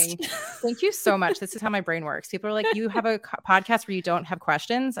impressed. Thank you so much. This is how my brain works. People are like, you have a podcast where you don't have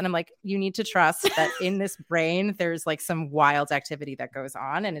questions. And I'm like, you need to trust that in this brain, there's like some wild activity that goes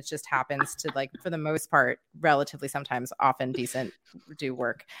on. And it just happens to like, for the most part, relatively sometimes often decent do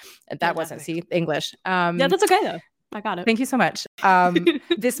work. And that wasn't, English. Yeah, that's okay though. I got it. Thank you so much.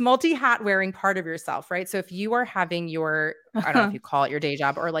 This multi-hat wearing part of yourself, right? So if you are having your, I don't know if you call it your day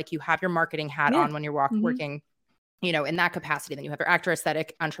job, or like you have your marketing hat on when you're working, you know, in that capacity, then you have your actor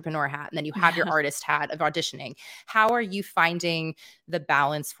aesthetic entrepreneur hat, and then you have your artist hat of auditioning. How are you finding the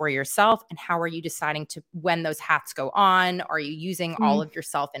balance for yourself? And how are you deciding to, when those hats go on, are you using all of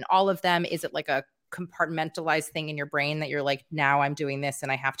yourself in all of them? Is it like a compartmentalized thing in your brain that you're like, now I'm doing this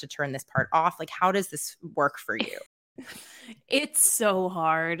and I have to turn this part off? Like, how does this work for you? It's so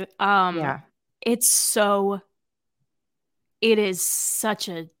hard. It is such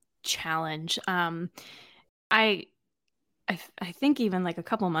a challenge. I think even like a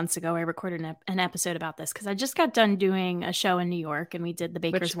couple months ago, I recorded an episode about this because I just got done doing a show in New York and we did The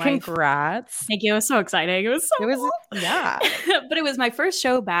Baker's Wife. Congrats. Thank you. It was so exciting. It was cool. Yeah. But it was my first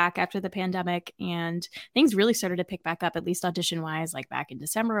show back after the pandemic and things really started to pick back up, at least audition wise, like back in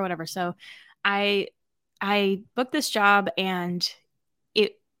December or whatever. So I booked this job and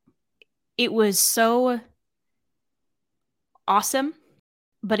it was so awesome,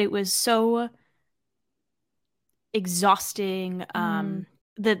 but it was so exhausting.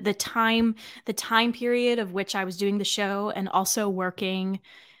 The time period of which I was doing the show and also working,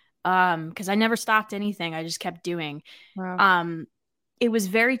 because I never stopped anything. I just kept doing. Wow. It was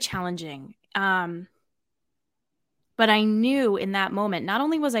very challenging. But I knew in that moment, not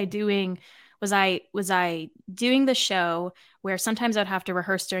only was I doing the show where sometimes I'd have to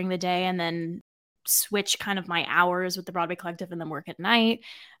rehearse during the day and then switch kind of my hours with the Broadway Collective and then work at night.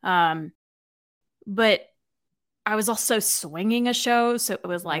 But I was also swinging a show. So it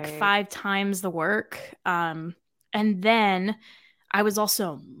was like 5 times the work. And then I was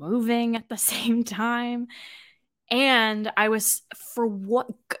also moving at the same time. And I was, for what,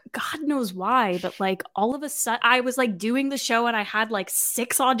 God knows why, but like all of a sudden I was like doing the show and I had like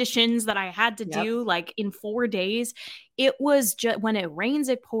 6 auditions that I had to do like in 4 days. It was just, when it rains,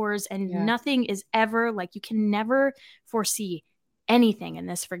 it pours, and nothing is ever like, you can never foresee anything in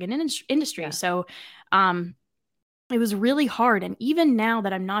this friggin' industry. Yeah. So it was really hard. And even now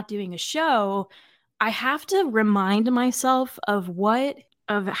that I'm not doing a show, I have to remind myself of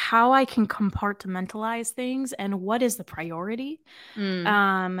how I can compartmentalize things and what is the priority.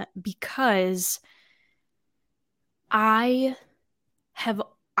 Because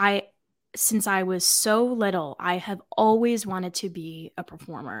since I was so little, I have always wanted to be a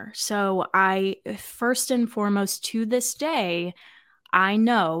performer. So I, first and foremost, to this day, I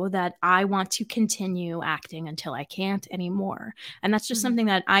know that I want to continue acting until I can't anymore. And that's just something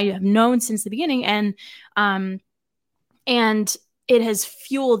that I have known since the beginning. And it has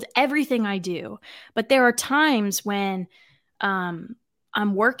fueled everything I do. But there are times when I'm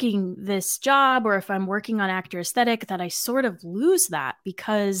working this job, or if I'm working on actor aesthetic, that I sort of lose that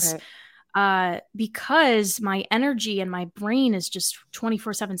because my energy and my brain is just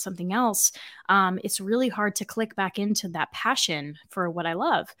 24/7 something else. It's really hard to click back into that passion for what I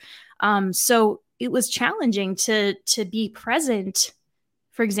love. So it was challenging to be present,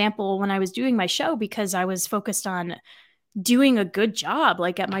 for example, when I was doing my show, because I was focused on doing a good job,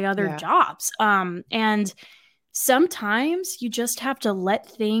 like at my other jobs. And sometimes you just have to let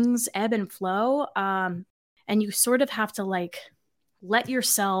things ebb and flow. And you sort of have to like let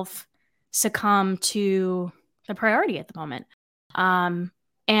yourself succumb to the priority at the moment.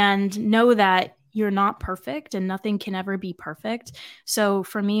 And know that you're not perfect and nothing can ever be perfect. So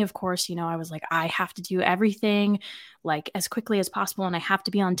for me, of course, I was like, I have to do everything like as quickly as possible. And I have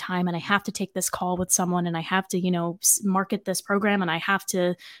to be on time, and I have to take this call with someone, and I have to, market this program, and I have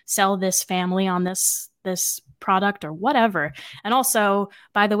to sell this family on this product or whatever. And also,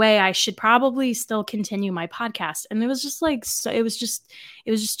 by the way, I should probably still continue my podcast. And it was just like, so it was just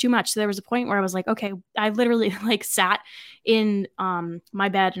too much. So there was a point where I was like, okay, I literally like sat in my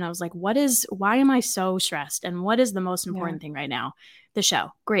bed and I was like, why am I so stressed? And what is the most important thing right now? The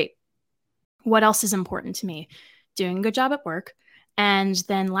show. Great. What else is important to me? Doing a good job at work. And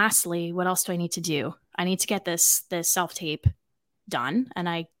then lastly, what else do I need to do? I need to get this self-tape done. And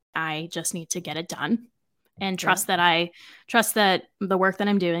I just need to get it done and trust that the work that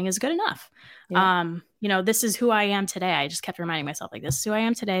I'm doing is good enough. Yeah. This is who I am today. I just kept reminding myself, like, this is who I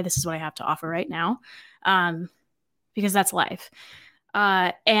am today. This is what I have to offer right now. Because that's life.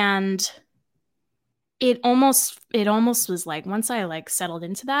 And it almost was like, once I like settled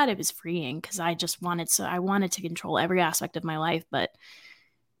into that, it was freeing, because I wanted to control every aspect of my life. But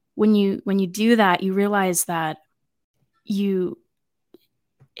when you do that, you realize that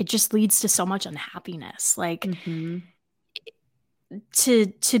it just leads to so much unhappiness. Like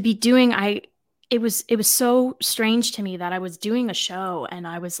to be doing, it was so strange to me that I was doing a show and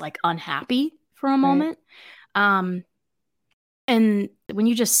I was like unhappy for a moment. And when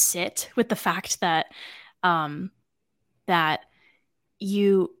you just sit with the fact that, that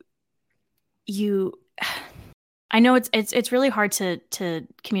you, I know it's really hard to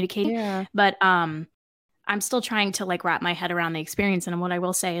communicate, but, I'm still trying to like wrap my head around the experience. And what I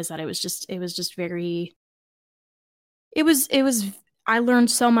will say is that I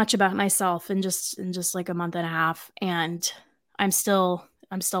learned so much about myself in just like a month and a half, and I'm still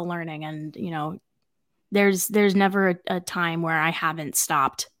learning. And, there's never a time where I haven't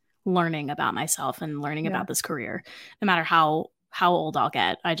stopped learning about myself and learning about this career, no matter how old I'll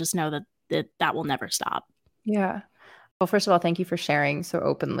get. I just know that will never stop. Yeah. Well, first of all, thank you for sharing so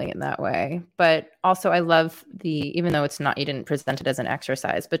openly in that way. But also I love even though you didn't present it as an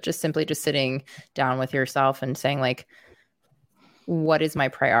exercise, but just simply just sitting down with yourself and saying like, what is my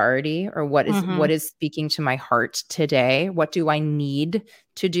priority, or what is speaking to my heart today? What do I need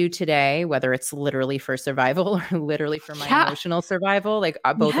to do today, whether it's literally for survival or literally for my emotional survival? Like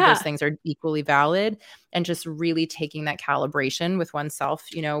both of those things are equally valid. And just really taking that calibration with oneself,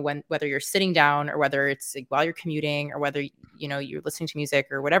 whether you're sitting down or whether it's like while you're commuting or whether, you're listening to music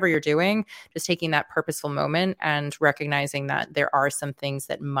or whatever you're doing, just taking that purposeful moment and recognizing that there are some things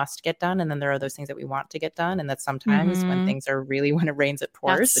that must get done. And then there are those things that we want to get done. And that sometimes when things are really, when it rains, it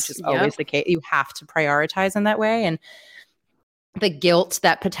pours, which is always the case. You have to prioritize in that way. And the guilt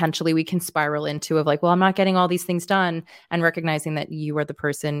that potentially we can spiral into of like, well, I'm not getting all these things done, and recognizing that you are the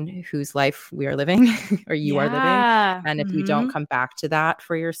person whose life we are living or you are living. And if you don't come back to that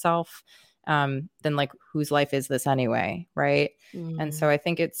for yourself, then like whose life is this anyway? Right. And so I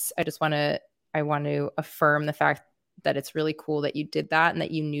think I want to affirm the fact that it's really cool that you did that and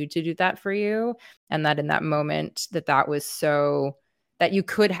that you knew to do that for you. And that in that moment that was so that you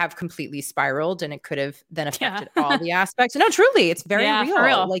could have completely spiraled and it could have then affected all the aspects. No, truly, it's very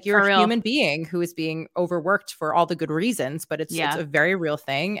real. Like you're a human being who is being overworked for all the good reasons, but it's a very real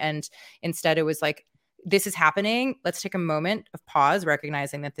thing. And instead it was like, this is happening. Let's take a moment of pause,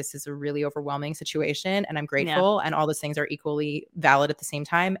 recognizing that this is a really overwhelming situation and I'm grateful. And all those things are equally valid at the same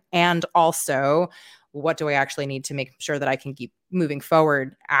time. And also, what do I actually need to make sure that I can keep moving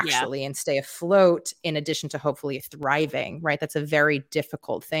forward and stay afloat, in addition to hopefully thriving, right? That's a very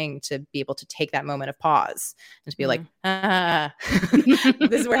difficult thing, to be able to take that moment of pause and to be like,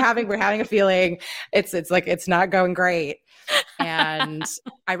 this is, we're having a feeling. It's like, it's not going great. And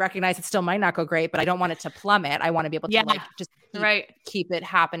I recognize it still might not go great, but I don't want it to plummet. I want to be able to like just keep it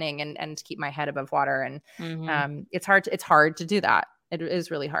happening and keep my head above water. And it's hard to do that. It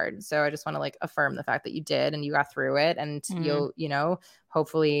is really hard. So I just want to like affirm the fact that you did and you got through it, and you'll,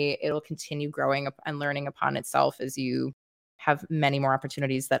 hopefully it'll continue growing up and learning upon itself as you have many more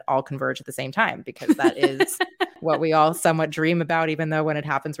opportunities that all converge at the same time, because that is what we all somewhat dream about, even though when it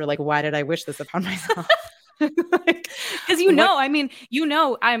happens, we're like, why did I wish this upon myself? Because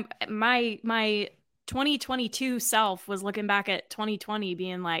I'm my 2022 self was looking back at 2020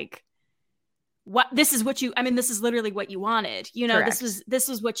 being like, this is literally what you wanted. This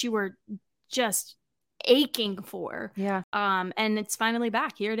was what you were just aching for. Yeah. And it's finally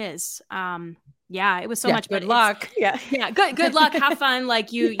back. Here it is. It was so much. Good luck. Good luck. Have fun.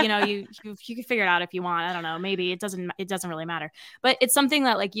 Like you can figure it out if you want. I don't know. Maybe it doesn't really matter. But it's something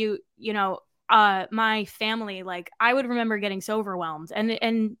that like my family, like I would remember getting so overwhelmed.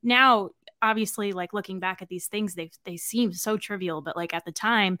 And now obviously like looking back at these things, they seem so trivial, but like at the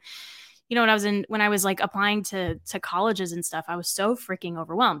time, you know, when I was like applying to colleges and stuff, I was so freaking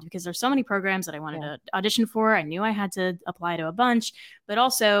overwhelmed because there's so many programs that I wanted to audition for. I knew I had to apply to a bunch, but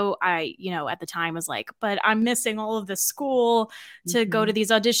also I, you know, at the time was like, but I'm missing all of the school to go to these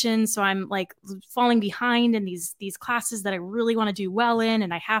auditions. So I'm like falling behind in these classes that I really want to do well in.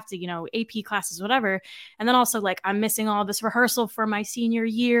 And I have to, you know, AP classes, whatever. And then also like, I'm missing all this rehearsal for my senior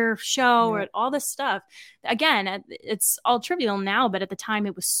year show or all this stuff. Again, it's all trivial now, but at the time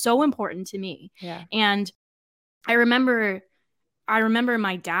it was so important to me. Yeah. And I remember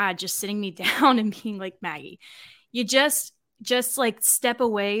my dad just sitting me down and being like, Maggie, you just like step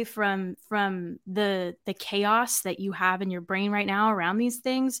away from the chaos that you have in your brain right now around these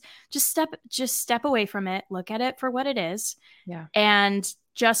things. Just step away from it, look at it for what it is. Yeah. And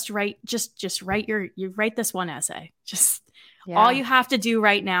just write this one essay. All you have to do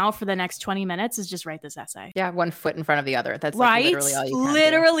right now for the next 20 minutes is just write this essay. Yeah, one foot in front of the other. That's like literally all you can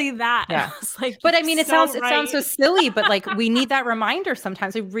do. That. Yeah. I was like, but I mean, it sounds so silly, but like we need that reminder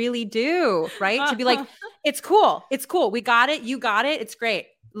sometimes. We really do, right? To be like, it's cool. We got it. You got it. It's great.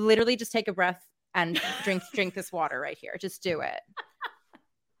 Literally just take a breath and drink this water right here. Just do it.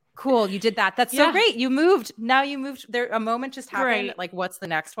 Cool. You did that. That's so great. You moved. Now you moved there. A moment just happened. Great. Like, what's the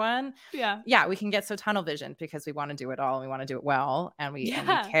next one? Yeah. Yeah. We can get so tunnel vision because we want to do it all and we want to do it well. And we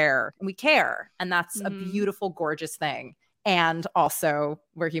care. And we care. And that's a beautiful, gorgeous thing. And also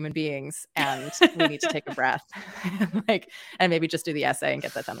we're human beings and we need to take a breath. And maybe just do the essay and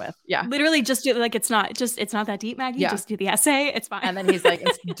get that done with. Yeah. Literally just do like, it's not that deep, Maggie. Yeah. Just do the essay. It's fine. And then he's like,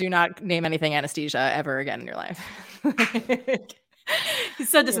 do not name anything anesthesia ever again in your life. He's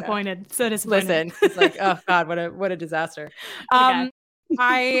so disappointed. So disappointed. Listen, he's like, oh God, what a disaster. I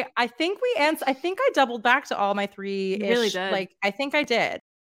think I doubled back to all my three. You really did. Like, I think I did.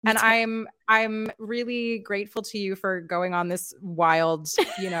 And I'm really grateful to you for going on this wild,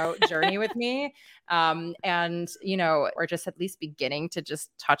 journey with me. And, or just at least beginning to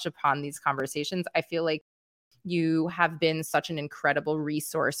just touch upon these conversations. I feel like you have been such an incredible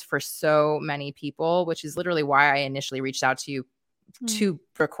resource for so many people, which is literally why I initially reached out to you to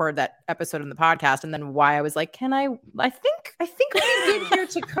record that episode on the podcast. And then why I was like, I think we'd be good here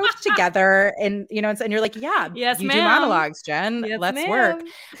to coach together. And, and you're like, yeah, yes, you ma'am. do monologues, Jen, yes, let's ma'am. work.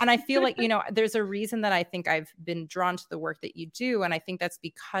 And I feel like, there's a reason that I think I've been drawn to the work that you do. And I think that's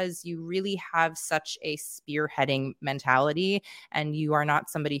because you really have such a spearheading mentality and you are not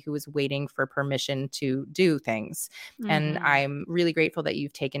somebody who is waiting for permission to do things. And I'm really grateful that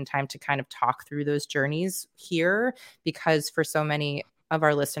you've taken time to kind of talk through those journeys here, because for so many of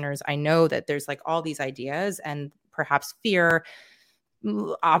our listeners, I know that there's like all these ideas and perhaps fear,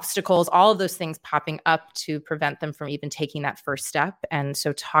 obstacles, all of those things popping up to prevent them from even taking that first step. And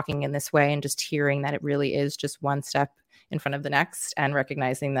so talking in this way and just hearing that it really is just one step in front of the next and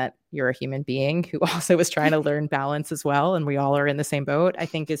recognizing that you're a human being who also is trying to learn balance as well. And we all are in the same boat, I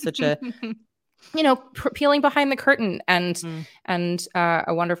think is such a peeling behind the curtain and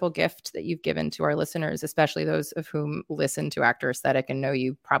a wonderful gift that you've given to our listeners, especially those of whom listen to Actor Aesthetic and know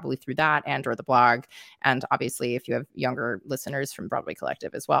you probably through that and or the blog. And obviously if you have younger listeners from Broadway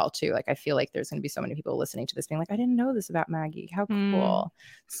Collective as well too, like I feel like there's going to be so many people listening to this being like, I didn't know this about Maggie. How cool.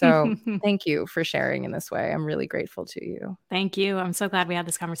 So thank you for sharing in this way. I'm really grateful to you. Thank you. I'm so glad we had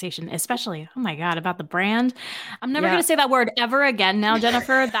this conversation, especially, oh my God, about the brand. I'm never going to say that word ever again now,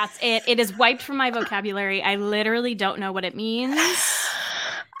 Jennifer. That's it. It is wiped from my vocabulary. I literally don't know what it means.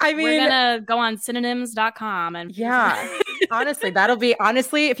 I mean, we're going to go on synonyms.com and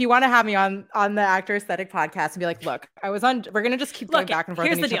honestly, if you want to have me on the Actor Aesthetic podcast and be like, look, we're going to just keep going back and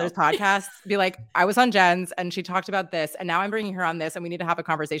forth on each other's podcasts. Be like, I was on Jen's and she talked about this and now I'm bringing her on this and we need to have a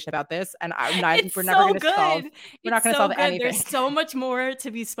conversation about this. And we're never going to solve anything. There's so much more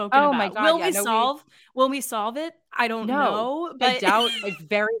to be spoken about. Oh my God. Will we solve it? I don't know. But I doubt it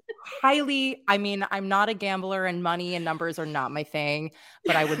very highly. I mean, I'm not a gambler and money and numbers are not my thing,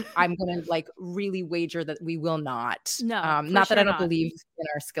 but I'm going to like really wager that we will not. No, not that I don't believe in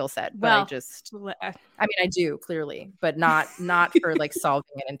our skill set, but I do clearly, but not for like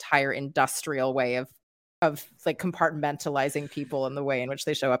solving an entire industrial way of like compartmentalizing people in the way in which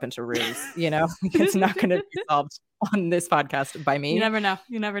they show up into rooms, it's not going to be solved on this podcast by me. You never know.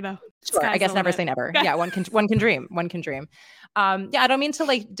 Sure. I guess never say never. Yeah. One can dream. I don't mean to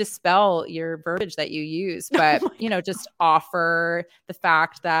like dispel your verbiage that you use, but just offer the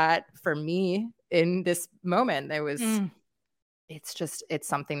fact that for me in this moment, there was, it's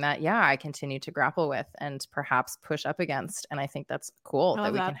something that, I continue to grapple with and perhaps push up against. And I think that's cool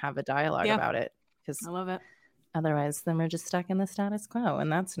that we can have a dialogue about it, because I love it. Otherwise, then we're just stuck in the status quo, and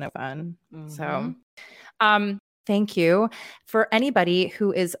that's no fun. Mm-hmm. So, thank you. For anybody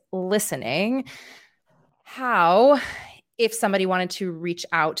who is listening, if somebody wanted to reach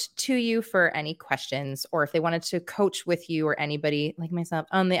out to you for any questions, or if they wanted to coach with you, or anybody like myself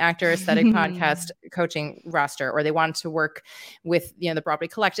on the Actor Aesthetic podcast coaching roster, or they wanted to work with, the Broadway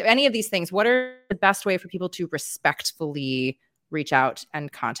Collective, any of these things, what are the best way for people to respectfully reach out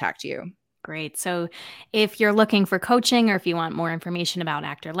and contact you? Great. So if you're looking for coaching, or if you want more information about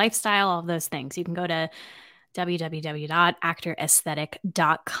actor lifestyle, all of those things, you can go to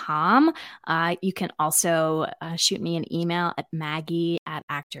www.actoraesthetic.com. You can also shoot me an email at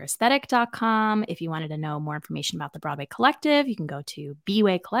maggie@actoraesthetic.com. If you wanted to know more information about the Broadway Collective, you can go to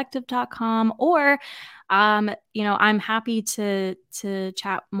bwaycollective.com, or I'm happy to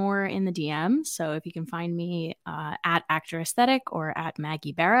chat more in the DM. So if you can find me at Actor Aesthetic, or at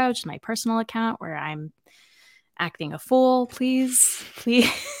Maggie Bera, which is my personal account where I'm acting a fool, please.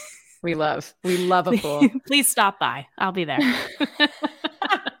 We love a fool. Please stop by. I'll be there.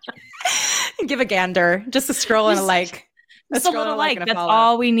 Give a gander, just a scroll and a like. Just a little like. That's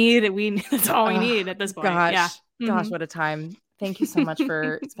all we need. That's all we need at this point. Gosh, what a time. Thank you so much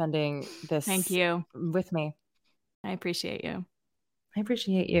for spending this Thank you. with me. I appreciate you. I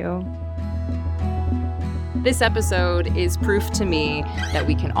appreciate you. This episode is proof to me that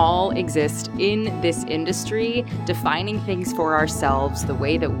we can all exist in this industry, defining things for ourselves the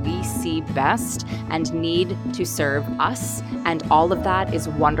way that we see best and need to serve us. And all of that is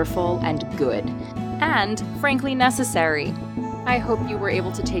wonderful and good, and frankly necessary. I hope you were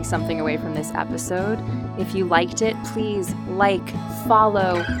able to take something away from this episode. If you liked it, please like,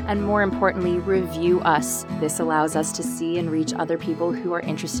 follow, and more importantly, review us. This allows us to see and reach other people who are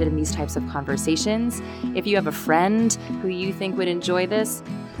interested in these types of conversations. If you have a friend who you think would enjoy this,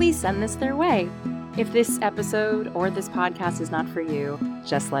 please send this their way. If this episode or this podcast is not for you,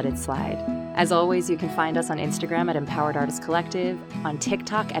 just let it slide. As always, you can find us on Instagram at Empowered Artist Collective, on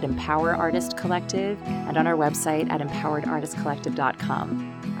TikTok at Empower Artist Collective, and on our website at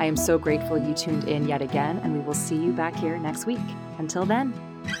empoweredartistcollective.com. I am so grateful you tuned in yet again, and we will see you back here next week. Until then.